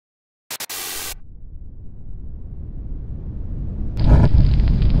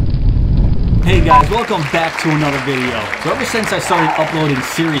Hey guys, welcome back to another video. So ever since I started uploading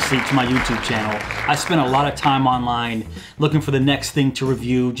seriously to my YouTube channel, I spent a lot of time online looking for the next thing to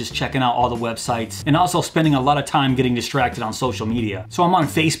review, just checking out all the websites, and also spending a lot of time getting distracted on social media. So I'm on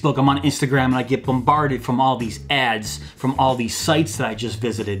Facebook, I'm on Instagram, and I get bombarded from all these ads from all these sites that I just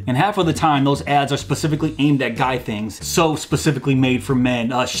visited. And half of the time, those ads are specifically aimed at guy things, so specifically made for men.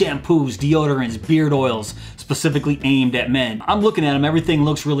 Shampoos, deodorants, beard oils, specifically aimed at men. I'm looking at them, everything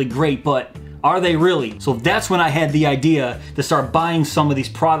looks really great, but are they really? So that's when I had the idea to start buying some of these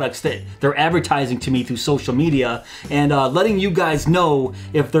products that they're advertising to me through social media and letting you guys know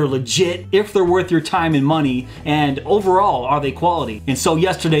if they're legit, if they're worth your time and money, and overall, are they quality? And so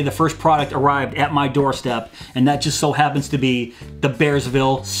yesterday, the first product arrived at my doorstep, and that just so happens to be the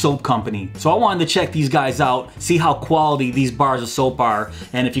Bearsville Soap Company. So I wanted to check these guys out, see how quality these bars of soap are,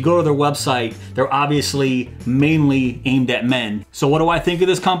 and if you go to their website, they're obviously mainly aimed at men. So what do I think of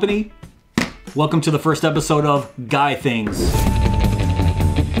this company? Welcome to the first episode of Guy Things.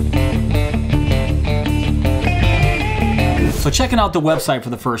 So checking out the website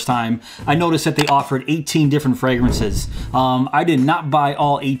for the first time, I noticed that they offered 18 different fragrances. I did not buy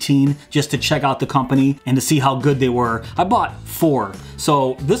all 18 just to check out the company and to see how good they were. I bought 4.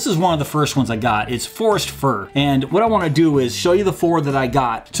 So this is one of the first ones I got. It's Forest Fir. And what I want to do is show you the 4 that I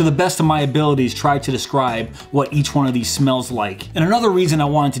got. To the best of my abilities, try to describe what each one of these smells like. And another reason I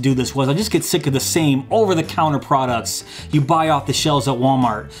wanted to do this was I just get sick of the same over-the-counter products you buy off the shelves at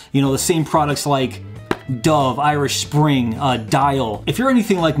Walmart. You know, the same products like Dove, Irish Spring, Dial. If you're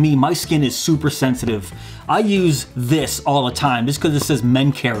anything like me, my skin is super sensitive. I use this all the time just because it says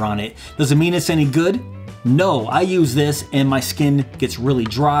men care on it. Does it mean it's any good? No, I use this and my skin gets really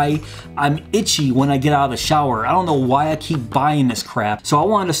dry. I'm itchy when I get out of the shower. I don't know why I keep buying this crap. So I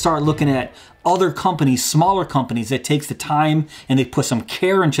wanted to start looking at other companies, smaller companies that takes the time and they put some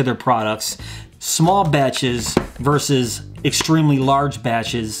care into their products. Small batches versus extremely large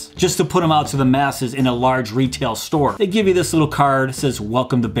batches, just to put them out to the masses in a large retail store. They give you this little card, it says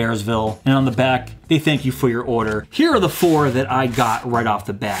welcome to Bearsville, and on the back they thank you for your order. Here are the 4 that I got right off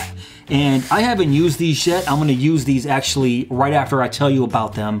the bat, and I haven't used these yet. I'm gonna use these actually right after I tell you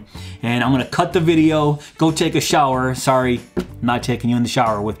about them, and I'm gonna cut the video, go take a shower. Sorry, I'm not taking you in the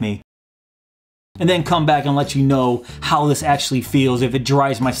shower with me. And then come back and let you know how this actually feels if it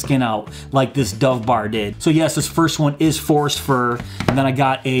dries my skin out like this Dove bar did. So yes, this first one is Forest Fir, and then I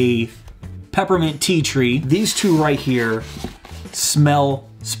got a peppermint tea tree. These 2 right here smell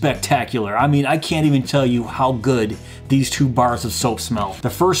spectacular. I mean, I can't even tell you how good these 2 bars of soap smell. The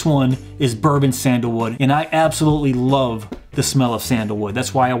first one is bourbon sandalwood, and I absolutely love the smell of sandalwood.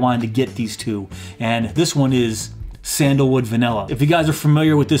 That's why I wanted to get these 2. And this one is sandalwood vanilla. If you guys are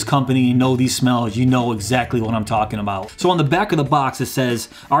familiar with this company and know these smells, you know exactly what I'm talking about. So on the back of the box it says,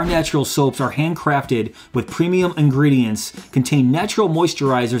 our natural soaps are handcrafted with premium ingredients, contain natural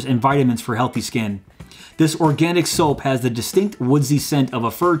moisturizers and vitamins for healthy skin. This organic soap has the distinct woodsy scent of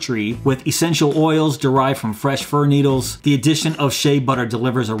a fir tree with essential oils derived from fresh fir needles. The addition of shea butter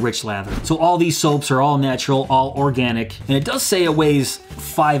delivers a rich lather. So all these soaps are all natural, all organic, and it does say it weighs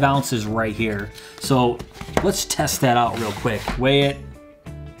 5 ounces right here. So let's test that out real quick. Weigh it.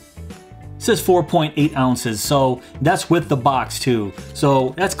 It says 4.8 ounces, so that's with the box too.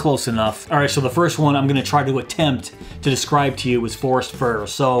 So that's close enough. All right, so the first one I'm gonna try to attempt to describe to you is Forest Fir.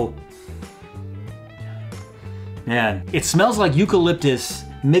 So, man, it smells like eucalyptus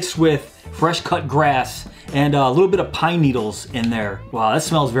mixed with fresh cut grass and a little bit of pine needles in there. Wow, that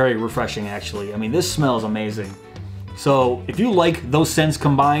smells very refreshing actually. I mean, this smells amazing. So if you like those scents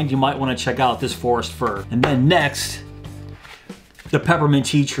combined, you might want to check out this Forest Fir. And then next, the peppermint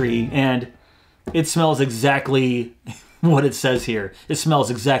tea tree, and it smells exactly what it says here. It smells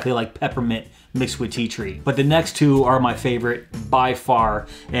exactly like peppermint mixed with tea tree. But the next 2 are my favorite by far,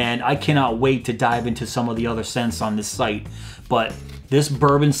 and I cannot wait to dive into some of the other scents on this site. But this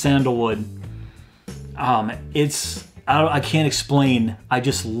bourbon sandalwood, I can't explain. I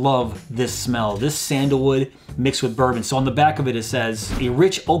just love this smell. This sandalwood mixed with bourbon. So on the back of it, it says a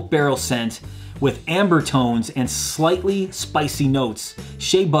rich oak barrel scent with amber tones and slightly spicy notes.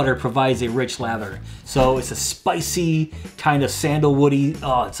 Shea butter provides a rich lather. So it's a spicy kind of sandalwoody.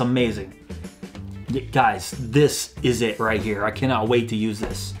 Oh, it's amazing. Guys, this is it right here. I cannot wait to use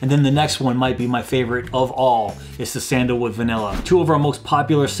this. And then the next one might be my favorite of all. It's the sandalwood vanilla. 2 of our most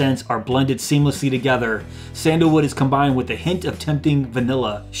popular scents are blended seamlessly together. Sandalwood is combined with a hint of tempting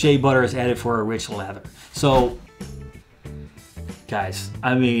vanilla. Shea butter is added for a rich lather. So, guys,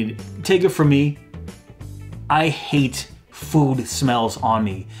 I mean, take it from me. I hate food smells on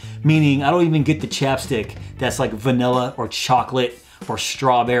me. Meaning, I don't even get the chapstick that's like vanilla or chocolate or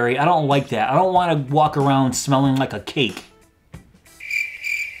strawberry. I don't like that. I don't want to walk around smelling like a cake.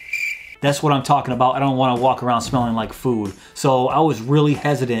 That's what I'm talking about. I don't want to walk around smelling like food. So I was really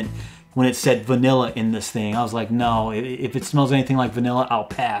hesitant when it said vanilla in this thing. I was like, no, if it smells anything like vanilla, I'll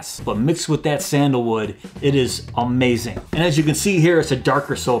pass. But mixed with that sandalwood, it is amazing. And as you can see here, it's a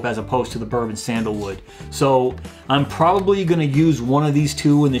darker soap as opposed to the bourbon sandalwood. So I'm probably gonna use one of these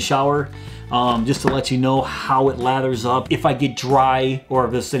two in the shower, just to let you know how it lathers up, if I get dry or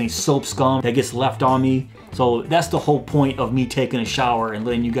if there's any soap scum that gets left on me. So that's the whole point of me taking a shower and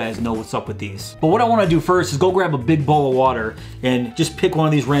letting you guys know what's up with these. But what I want to do first is go grab a big bowl of water and just pick one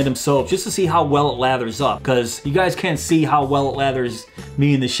of these random soaps just to see how well it lathers up, because you guys can't see how well it lathers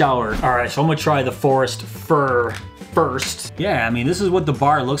me in the shower. All right, so I'm gonna try the Forest Fir first. Yeah, I mean, this is what the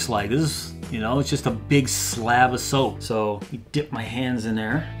bar looks like. This is, you know, it's just a big slab of soap. So you dip my hands in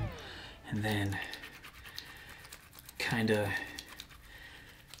there and then kind of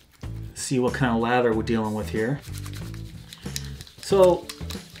see what kind of lather we're dealing with here. So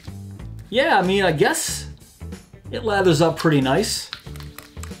yeah, I mean, I guess it lathers up pretty nice.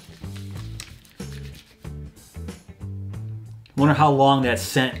 Wonder how long that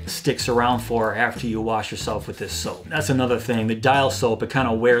scent sticks around for after you wash yourself with this soap. That's another thing. The dial soap, it kind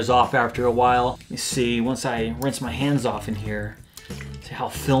of wears off after a while. Let me see, once I rinse my hands off in here, see how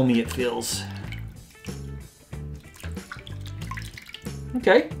filmy it feels.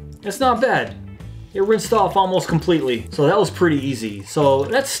 Okay. It's not bad. It rinsed off almost completely. So that was pretty easy. So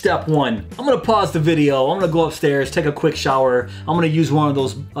that's step one. I'm gonna pause the video. I'm gonna go upstairs, take a quick shower. I'm gonna use one of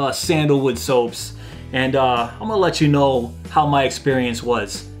those sandalwood soaps. And I'm gonna let you know how my experience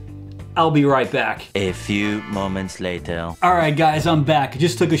was. I'll be right back. A few moments later. All right, guys, I'm back. I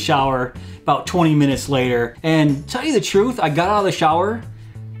just took a shower about 20 minutes later. And tell you the truth, I got out of the shower.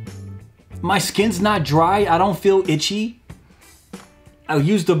 My skin's not dry. I don't feel itchy. I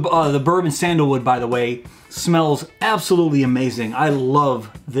used the bourbon sandalwood, by the way. Smells absolutely amazing. I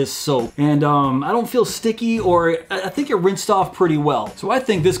love this soap. And I don't feel sticky, or I think it rinsed off pretty well. So I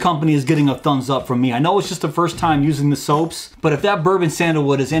think this company is getting a thumbs up from me. I know it's just the first time using the soaps, but if that bourbon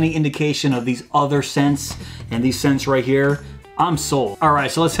sandalwood is any indication of these other scents and these scents right here, I'm sold. All right,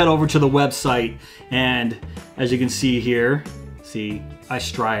 so let's head over to the website. And as you can see here, see, I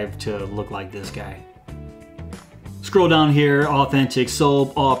strive to look like this guy. Scroll down here, authentic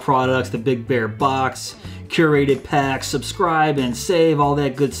soap, all products, the big bear box, curated packs, subscribe and save, all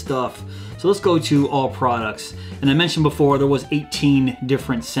that good stuff. So let's go to all products. And I mentioned before, there was 18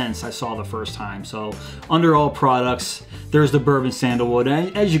 different scents I saw the first time. So under all products, there's the bourbon sandalwood.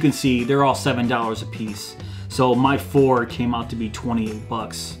 And as you can see, they're all $7 a piece. So my 4 came out to be 28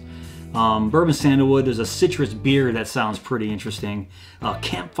 bucks. Bourbon sandalwood, there's a citrus beer that sounds pretty interesting.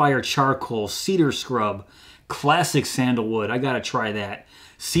 Campfire charcoal, cedar scrub, classic sandalwood, I gotta try that.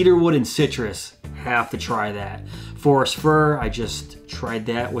 Cedarwood and citrus, have to try that. Forest fir, I just tried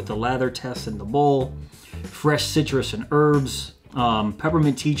that with the lather test in the bowl. Fresh citrus and herbs.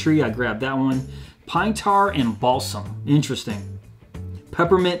 Peppermint tea tree, I grabbed that one. Pine tar and balsam, interesting.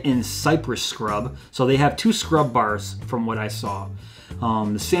 Peppermint and cypress scrub, so they have 2 scrub bars from what I saw.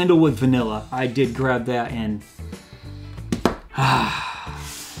 The sandalwood vanilla, I did grab that, and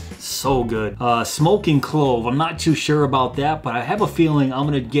so good. Smoking clove, I'm not too sure about that, but I have a feeling I'm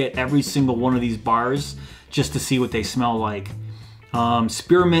gonna get every single one of these bars just to see what they smell like.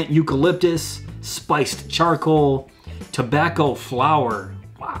 Spearmint eucalyptus, spiced charcoal, tobacco flower,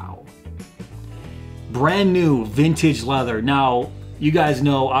 wow. Brand new vintage leather. Now, you guys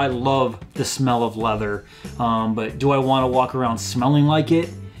know I love the smell of leather, but do I wanna walk around smelling like it?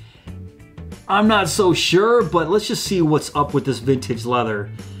 I'm not so sure, but let's just see what's up with this vintage leather.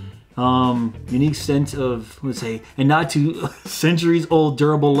 Unique scent of, let's say, and not to centuries old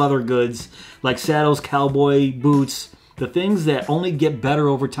durable leather goods like saddles, cowboy boots, the things that only get better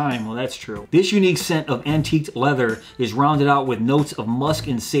over time. Well, that's true. This unique scent of antiqued leather is rounded out with notes of musk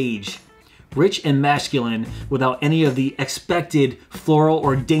and sage. Rich and masculine without any of the expected floral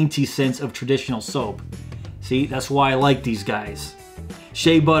or dainty scents of traditional soap. See, that's why I like these guys.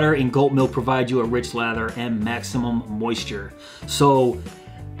 Shea butter and goat milk provide you a rich lather and maximum moisture. So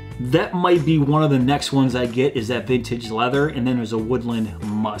that might be one of the next ones I get, is that vintage leather, and then there's a woodland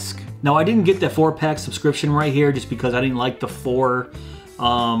musk. Now, I didn't get the 4-pack subscription right here just because I didn't like the 4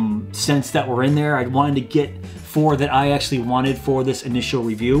 scents that were in there. I wanted to get 4 that I actually wanted for this initial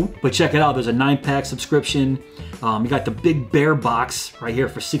review. But check it out, there's a 9-pack subscription. You got the big bear box right here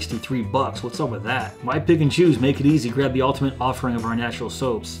for 63 bucks. What's up with that? Why pick and choose? Make it easy. Grab the ultimate offering of our natural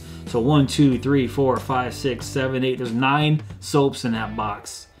soaps. So 1, 2, 3, 4, 5, 6, 7, 8. There's 9 soaps in that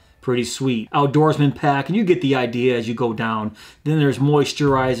box. Pretty sweet. Outdoorsman pack, and you get the idea as you go down. Then there's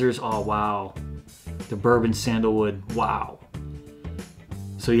moisturizers. Oh, wow. The bourbon sandalwood. Wow.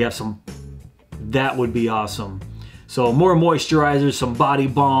 So you have some, that would be awesome. So more moisturizers, some body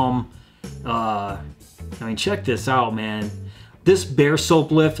balm. I mean, check this out, man. This bear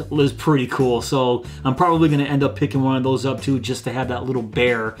soap lift is pretty cool, so I'm probably going to end up picking one of those up too, just to have that little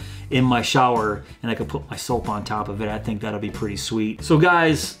bear in my shower, and I could put my soap on top of it. I think that'll be pretty sweet. So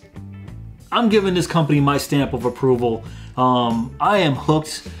guys, I'm giving this company my stamp of approval. I am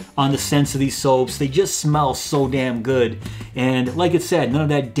hooked on the scents of these soaps. They just smell so damn good, and like it said, none of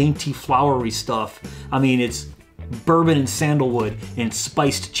that dainty flowery stuff. I mean, it's bourbon and sandalwood and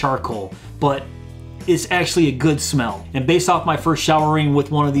spiced charcoal, but it's actually a good smell. And based off my first showering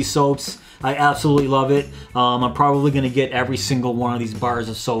with one of these soaps, I absolutely love it. I'm probably gonna get every single one of these bars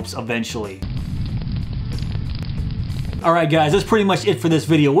of soaps eventually. Alright guys, that's pretty much it for this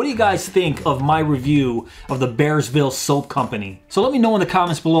video. What do you guys think of my review of the Bearsville Soap Company? So let me know in the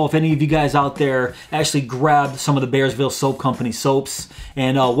comments below if any of you guys out there actually grabbed some of the Bearsville Soap Company soaps,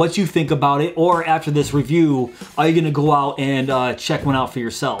 and what you think about it, or after this review, are you gonna go out and check one out for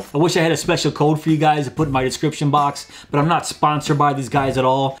yourself? I wish I had a special code for you guys to put in my description box, but I'm not sponsored by these guys at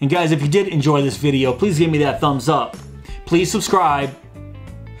all. And guys, if you did enjoy this video, please give me that thumbs up. Please subscribe,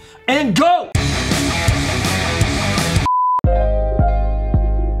 and go!